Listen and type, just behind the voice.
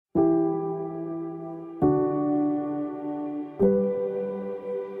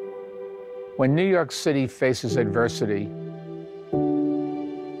When New York City faces adversity,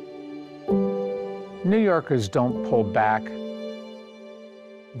 New Yorkers don't pull back.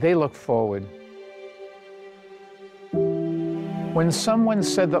 They look forward. When someone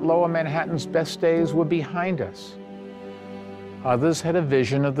said that Lower Manhattan's best days were behind us, others had a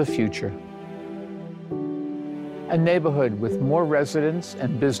vision of the future. A neighborhood with more residents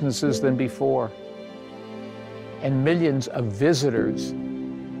and businesses than before, and millions of visitors,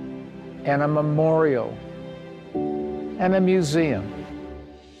 and a memorial, and a museum,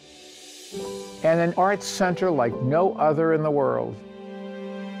 and an arts center like no other in the world.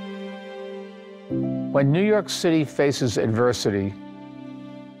 When New York City faces adversity,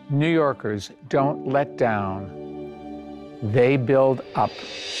 New Yorkers don't let down. They build up.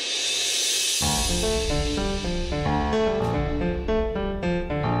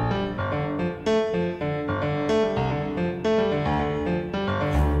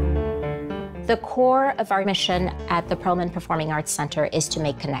 The core of our mission at the Perelman Performing Arts Center is to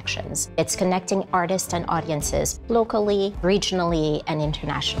make connections. It's connecting artists and audiences locally, regionally, and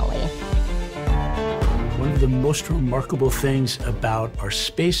internationally. One of the most remarkable things about our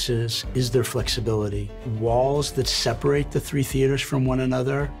spaces is their flexibility. Walls that separate the three theaters from one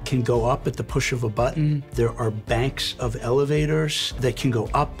another can go up at the push of a button. There are banks of elevators that can go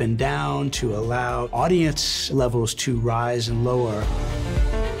up and down to allow audience levels to rise and lower.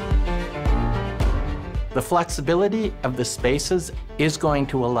 The flexibility of the spaces is going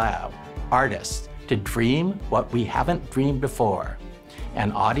to allow artists to dream what we haven't dreamed before,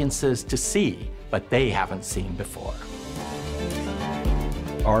 and audiences to see what they haven't seen before.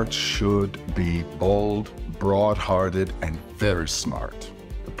 Art should be bold, broad-hearted, and very smart.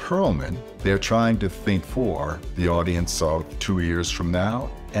 The Perelman, they're trying to think for the audience of 2 years from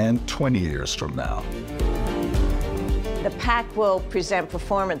now and 20 years from now. The PAC will present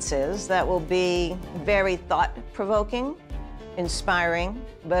performances that will be very thought-provoking, inspiring,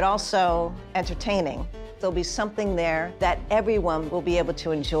 but also entertaining. There'll be something there that everyone will be able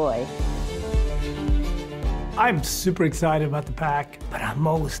to enjoy. I'm super excited about the PAC, but I'm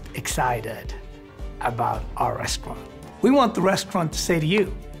most excited about our restaurant. We want the restaurant to say to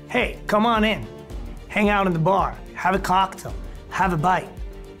you, hey, come on in, hang out in the bar, have a cocktail, have a bite.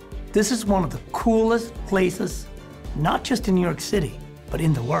 This is one of the coolest places, not just in New York City, but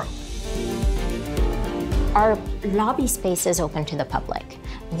in the world. Our lobby space is open to the public.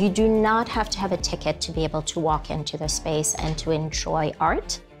 You do not have to have a ticket to be able to walk into the space and to enjoy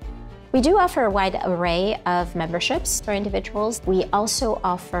art. We do offer a wide array of memberships for individuals. We also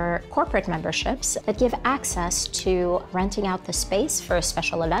offer corporate memberships that give access to renting out the space for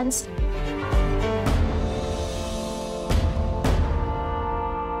special events.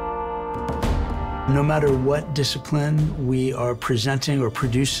 No matter what discipline we are presenting or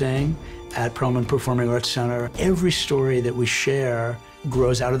producing at Perelman Performing Arts Center, every story that we share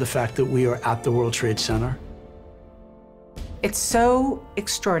grows out of the fact that we are at the World Trade Center. It's so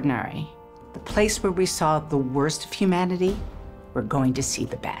extraordinary. The place where we saw the worst of humanity, we're going to see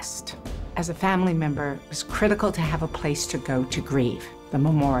the best. As a family member, it was critical to have a place to go to grieve, the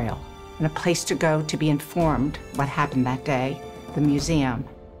memorial, and a place to go to be informed what happened that day, the museum.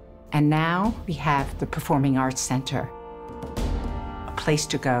 And now we have the Performing Arts Center, a place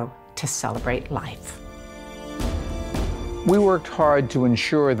to go to celebrate life. We worked hard to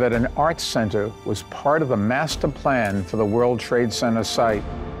ensure that an arts center was part of the master plan for the World Trade Center site.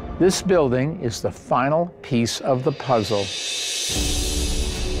 This building is the final piece of the puzzle.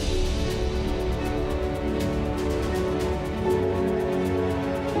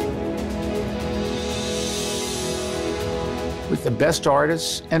 With the best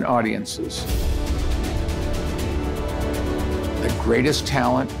artists and audiences, the greatest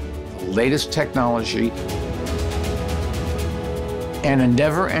talent, the latest technology, and a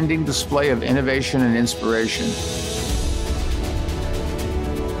never-ending display of innovation and inspiration.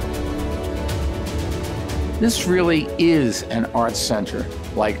 This really is an arts center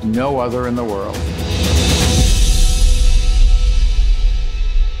like no other in the world.